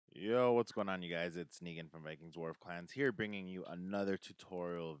Yo, what's going on, you guys? It's Negan from Vikings War of Clans here, bringing you another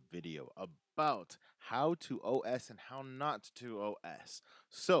tutorial video about how to OS and how not to OS.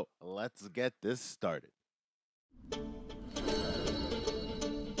 So, let's get this started.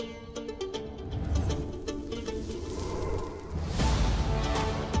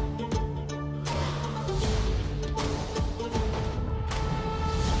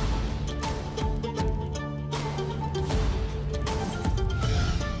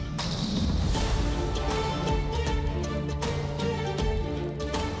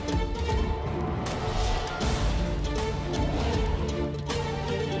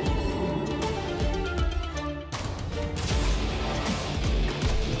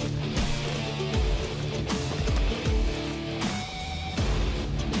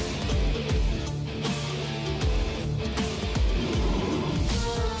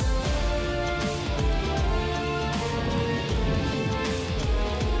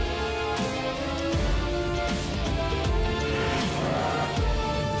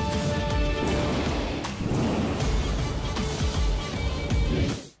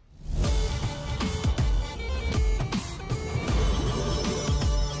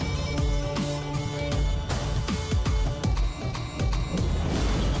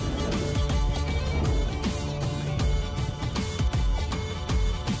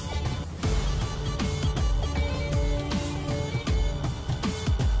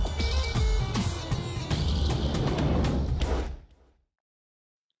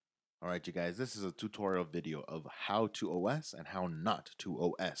 Alright, you guys, this is a tutorial video of how to OS and how not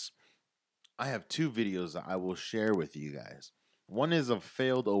to OS. I have two videos that I will share with you guys. One is a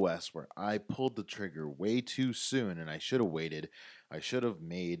failed OS where I pulled the trigger way too soon and I should have waited. I should have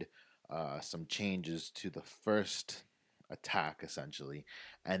made some changes to the first attack, essentially.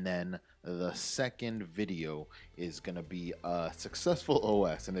 And then the second video is going to be a successful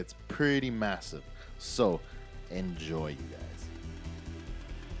OS, and it's pretty massive. So, enjoy, you guys.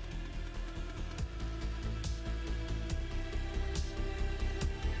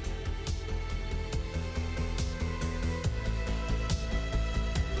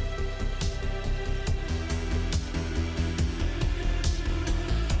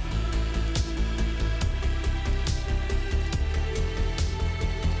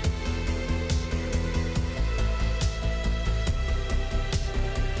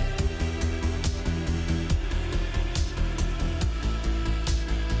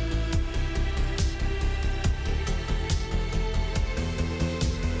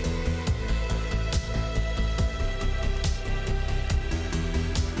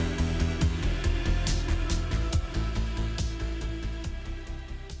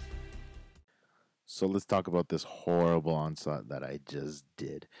 So let's talk about this horrible onslaught that I just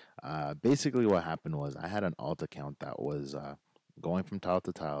did. Basically what happened was I had an alt account that was going from tile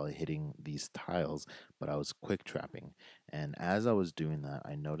to tile, hitting these tiles, but I was quick trapping. And as I was doing that,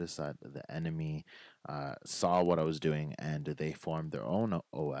 I noticed that the enemy saw what I was doing and they formed their own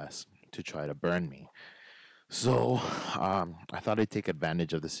OS to try to burn me. So I thought I'd take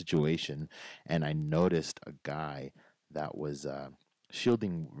advantage of the situation, and I noticed a guy that was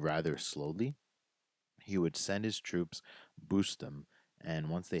shielding rather slowly. He would send his troops, boost them, and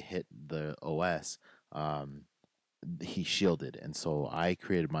once they hit the OS, he shielded. And so I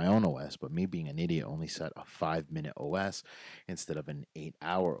created my own OS, but me being an idiot only set a 5-minute OS instead of an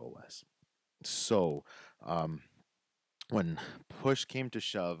 8-hour OS. So when push came to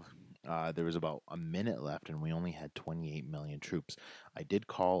shove, there was about a minute left and we only had 28 million troops. I did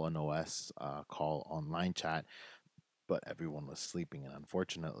call an OS call on Linechat, but everyone was sleeping, and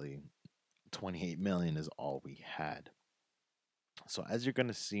unfortunately 28 million is all we had. So as you're going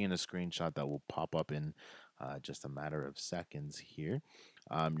to see in a screenshot that will pop up in just a matter of seconds here,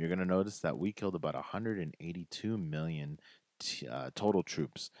 you're going to notice that we killed about 182 million total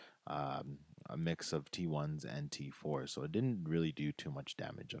troops, a mix of T1s and T4s. So it didn't really do too much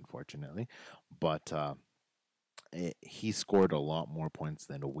damage, unfortunately, but he scored a lot more points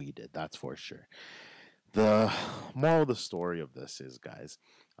than we did, that's for sure. The moral of the story of this is, guys,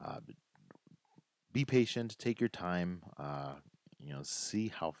 be patient, take your time, see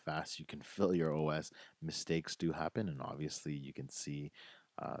how fast you can fill your OS. Mistakes do happen, and obviously you can see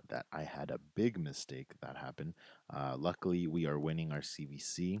that I had a big mistake that happened. Luckily, we are winning our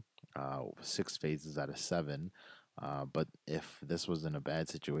CVC, 6 phases out of 7. But if this was in a bad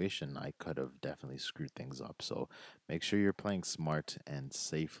situation, I could have definitely screwed things up. So make sure you're playing smart and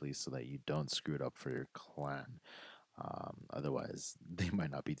safely so that you don't screw it up for your clan. Otherwise, they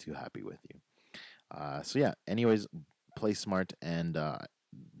might not be too happy with you. So yeah, anyways, play smart, and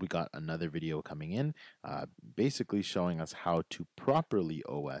we got another video coming in, basically showing us how to properly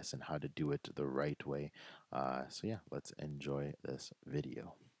OS and how to do it the right way. So yeah, let's enjoy this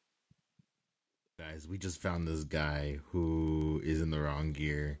video. Guys, we just found this guy who is in the wrong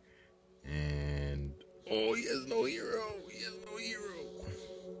gear, and oh, he has no hero. He has no hero.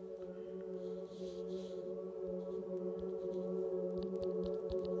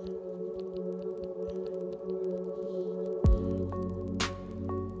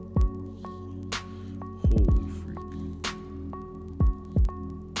 Holy freak.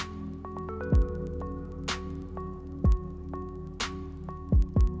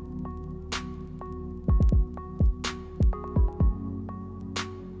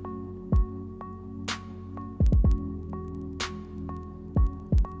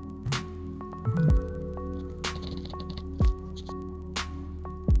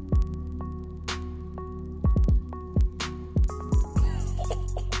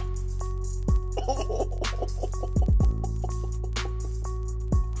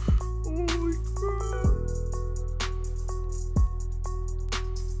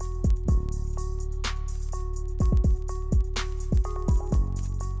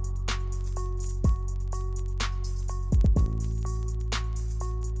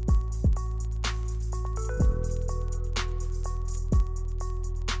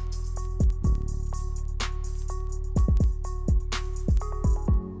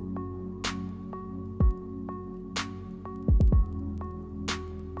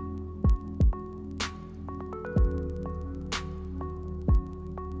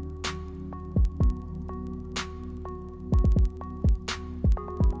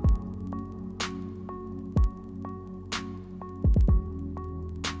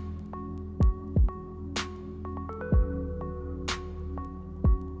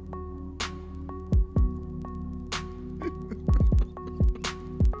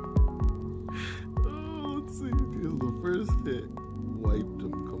 First hit wiped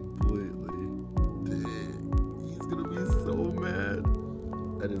him completely. Dang, he's gonna be so mad.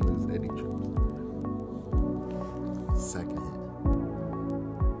 I didn't lose any troops. Second hit,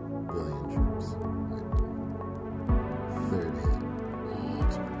 billion troops, wiped him. Third hit, oh,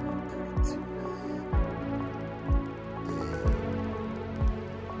 232 million. Dang,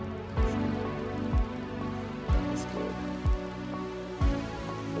 that was good.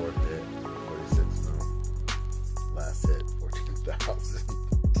 Fourth hit, 46 million. Last hit, 14,000.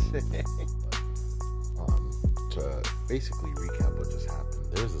 To basically recap what just happened,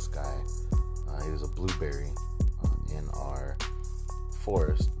 there's this guy, he was a blueberry in our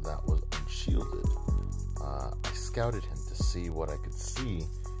forest that was unshielded. I scouted him to see what I could see,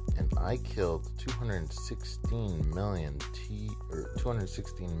 and I killed 216 million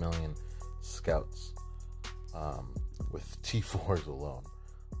 216 million scouts with T4s alone.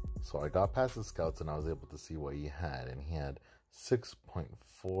 So I got past the scouts and I was able to see what he had, and he had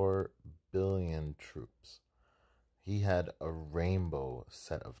 6.4 billion troops. He had a rainbow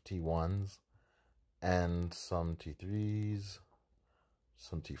set of T1s and some T3s,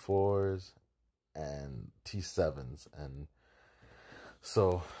 some T4s, and T7s. And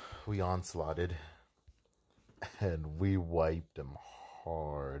so we onslaughted and we wiped him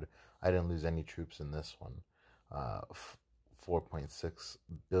hard. I didn't lose any troops in this one. 4.6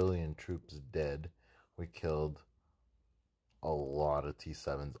 billion troops dead. We killed a lot of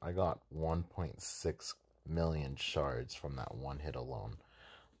T7s. I got 1.6 million shards from that one hit alone.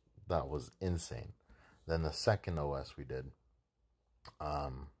 That was insane. Then the second OS we did, I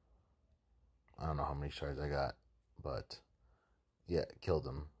don't know how many shards I got, but yeah, killed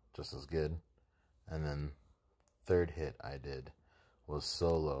him just as good. And then third hit I did was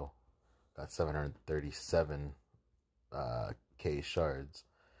solo, got 737 K shards,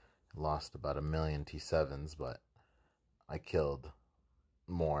 lost about 1 million T7s, but I killed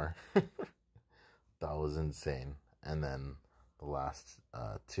more. That was insane. And then the last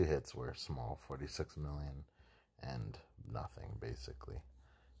two hits were small, 46 million and nothing basically.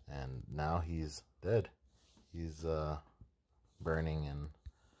 And now he's dead. He's burning in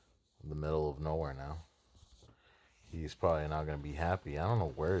the middle of nowhere now. He's probably not going to be happy. I don't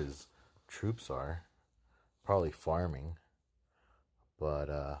know where his troops are. Probably farming. But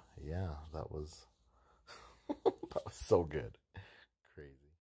yeah, that was that was so good. Crazy.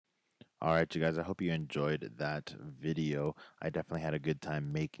 All right, you guys, I hope you enjoyed that video. I definitely had a good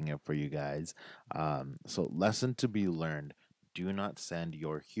time making it for you guys. So lesson to be learned: do not send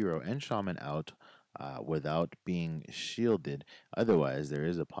your hero and shaman out without being shielded. Otherwise, there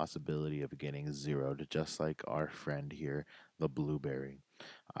is a possibility of getting zeroed, just like our friend here, the blueberry.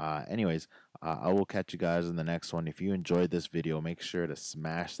 Anyways, I will catch you guys in the next one. If you enjoyed this video, make sure to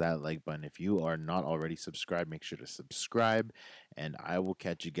smash that like button. If you are not already subscribed, make sure to subscribe. And I will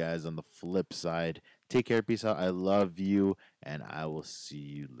catch you guys on the flip side. Take care, peace out. I love you, and I will see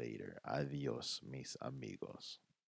you later. Adios, mis amigos.